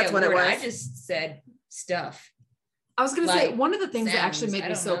 I didn't think say that's a what it word. was. I just said stuff. I was going to say, Like, one of the things that actually sounds, made I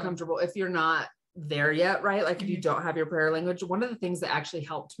me don't so know. comfortable, if you're not there yet, right? Like if you Mhm. don't have your prayer language, one of the things that actually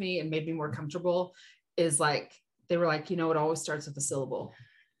helped me and made me more comfortable is like, they were like, it always starts with a syllable.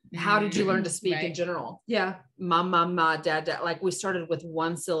 How did you learn to speak in Right. general? Yeah. Ma, dad. Like we started with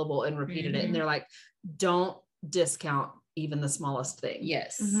one syllable and repeated it. And they're like, don't discount even the smallest thing.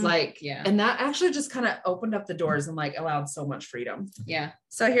 Yes. Mhm. Like, Yeah. and that actually just kind of opened up the doors and like allowed so much freedom. Yeah.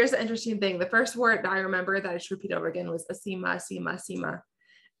 So here's the interesting thing. The first word that I remember that I should repeat over again was asima, asima, asima.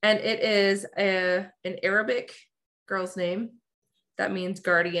 And it is an Arabic girl's name that means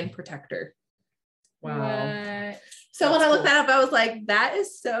guardian protector. Wow. What? So That's when I looked cool. that up, I was like, that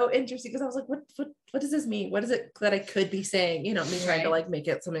is so interesting. Because I was like, what does this mean? What is it that I could be saying? Me trying to like make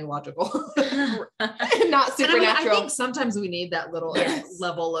it something logical. Not And I mean, I supernatural. think sometimes we need that little Yes.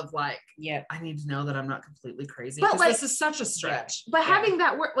 level of like, Yeah. I need to know that I'm not completely crazy. But But like- this is such a stretch. But Yeah. having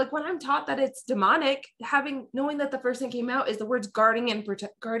that word, like when I'm taught that it's demonic, knowing that the first thing came out is the words guardian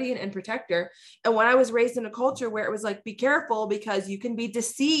and protector. And when I was raised in a culture where it was like, be careful because you can be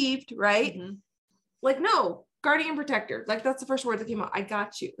deceived, right? Mhm. Like, no, guardian protector. Like that's the first word that came out. I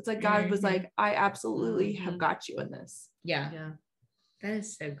got you. It's like God was Mhm. like, I absolutely Mhm. have got you in this. Yeah. Yeah. That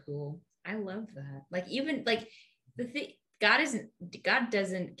is so cool. I love that. Like even like the thing, God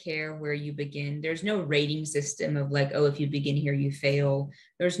doesn't care where you begin. There's no rating system of like, oh, if you begin here, you fail.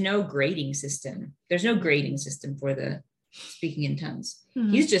 There's no grading system. There's no grading system for the speaking in tongues.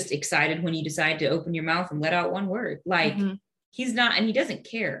 He's just excited when you decide to open your mouth and let out one word. Like Mhm. he's not, and he doesn't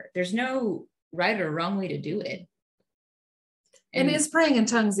care. There's no right or wrong way to do it. And is praying in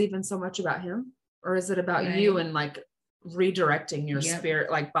tongues even so much about him? Or is it about you Right. and like redirecting your Yep.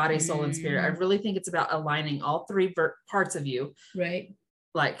 spirit, like body, soul, and spirit? I really think it's about aligning all three parts of you, right?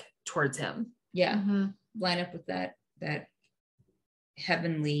 like towards him. Yeah. Mhm. Line up with that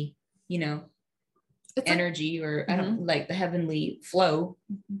heavenly, It's energy, or I don't like the heavenly flow.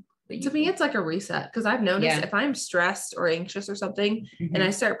 to me, it's like a reset because I've noticed Yeah. if I'm stressed or anxious or something and I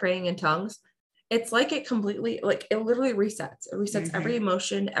start praying in tongues, it's like it completely, like it literally resets. It resets every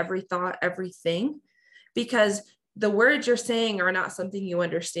emotion, every thought, everything, because the words you're saying are not something you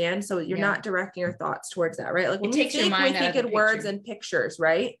understand. So you're not directing your thoughts towards that, right? Like when It we takes your think, we mind out think of in the words picture. and pictures,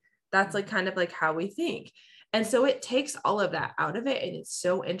 right? That's like kind of like how we think. And so it takes all of that out of it. And it's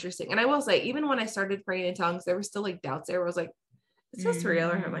so interesting. And I will say, even when I started praying in tongues, there were still like doubts there. I was like, is this real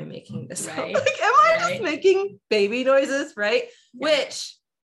or am I making this up? Right. Like, am I Right. just making baby noises? Right. Yeah. Which,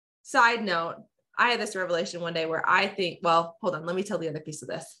 side note, I had this revelation one day where I think, well, hold on, let me tell the other piece of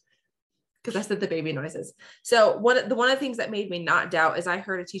this. Because I said the baby noises. So one of the things that made me not doubt is I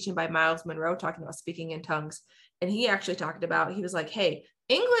heard a teaching by Miles Monroe talking about speaking in tongues. And he actually talked about, he was like, hey,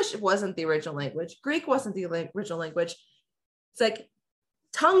 English wasn't the original language. Greek wasn't the original language. It's like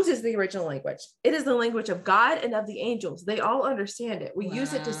tongues is the original language. It is the language of God and of the angels. They all understand it. We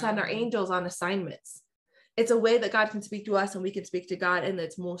use it to send our Wow. angels on assignments. It's a way that God can speak to us and we can speak to God in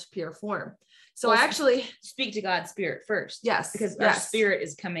its most pure form. So Well, I actually speak to God's spirit first. Yes, Because yes. our spirit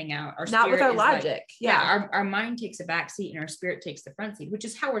is coming out. Our not with spirit our is like- logic. Yeah. our mind takes a back seat and our spirit takes the front seat, which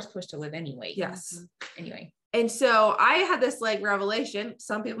is how we're supposed to live anyway. Yes. Anyway. And so I had this like revelation.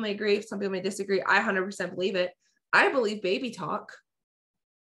 Some people may agree, some people may disagree. I 100% believe it. I believe baby talk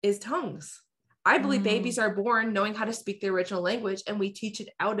is tongues. I believe babies are born knowing how to speak the original language and we teach it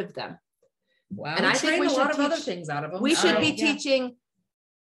out of them. Wow. And I think we a should lot of other teach- things out of them. We should be yeah. teaching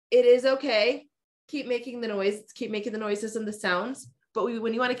it is okay. Keep making the noise, keep making the noises and the sounds. But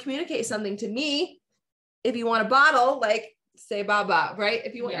when you want to communicate something to me, if you want a bottle, like say baba, right?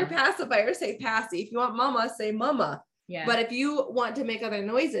 If you want your pacifier, say passy. If you want mama, say mama. Yeah. But if you want to make other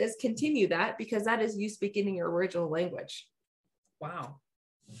noises, continue that because that is you speaking in your original language. Wow.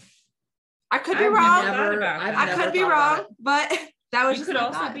 I could be I've wrong. never thought about that. I could be wrong, but that was You just could my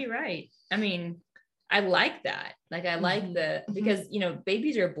also thought. be right. I mean, I like that. Like I like the because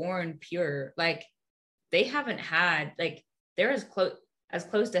babies are born pure. Like they haven't had like they're as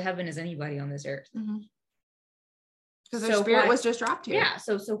close to heaven as anybody on this earth. Because their spirit why- was just dropped here. Yeah.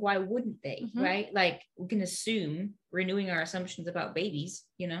 So why wouldn't they? Mhm. Right? Like we can assume renewing our assumptions about babies,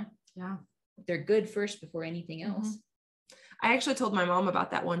 Yeah. they're good first before anything else. I actually told my mom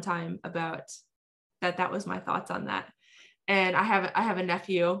about that one time about that was my thoughts on that. And I have a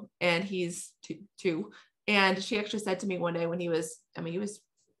nephew and he's two. And she actually said to me one day when he was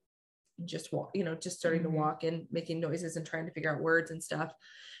just just starting to walk and making noises and trying to figure out words and stuff.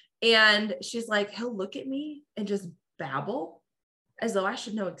 And she's like, he'll look at me and just babble as though I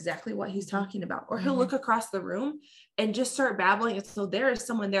should know exactly what he's talking about. Or he'll look across the room and just start babbling. And so there is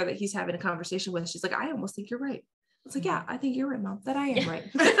someone there that he's having a conversation with. She's like, I almost think you're right. I was like, yeah, I think you're right, Mom, that I am right.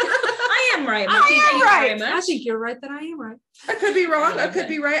 I am right. I am right. I think you're right that I am right. I could be wrong. I could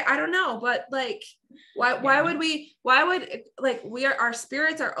be right. I don't know. But like, why would our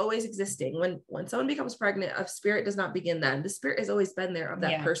spirits are always existing. When someone becomes pregnant, a spirit does not begin then. The spirit has always been there of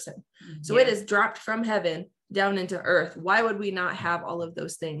that person. So it is dropped from heaven down into earth. Why would we not have all of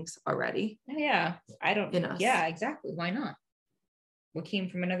those things already? Yeah. I don't, in us? Yeah, exactly. Why not? We came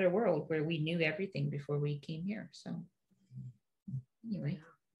from another world where we knew everything before we came here. So anyway.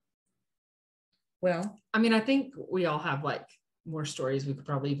 Well, I mean, I think we all have like more stories we could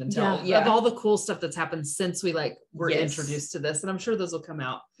probably even tell Yeah. of all the cool stuff that's happened since we like were introduced to this. And I'm sure those will come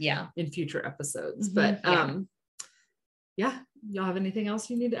out in future episodes. But yeah, y'all have anything else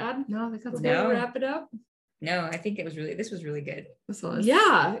you need to add? No, I think that's good. Wrap it up. No, I think this was really good. This was,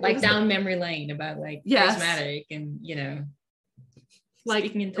 like down memory lane about like charismatic and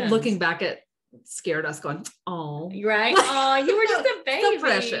like looking back at scared us going, oh, right. Oh, you were just a baby. So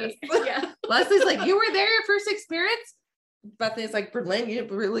precious. Yeah. Leslie's like, you were there your first experience? Bethany's like, Berlin, you didn't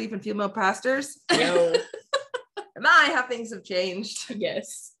believe in female pastors? No. And how things have changed.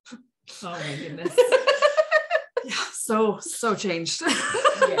 Yes. Oh my goodness. Yeah, so changed.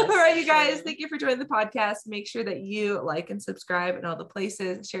 Yes. All right, you guys, thank you for joining the podcast. Make sure that you like and subscribe in all the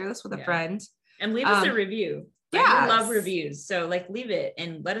places. Share this with a friend. And leave us a review. I love reviews. So like leave it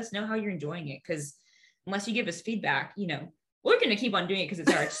and let us know how you're enjoying it. Because unless you give us feedback, we're going to keep on doing it because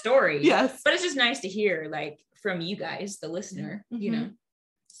it's our story. Yes. But it's just nice to hear like from you guys, the listener,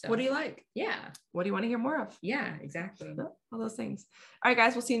 So what do you like? Yeah. What do you want to hear more of? Yeah, exactly. All those things. All right,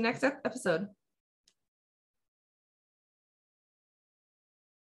 guys, we'll see you next episode.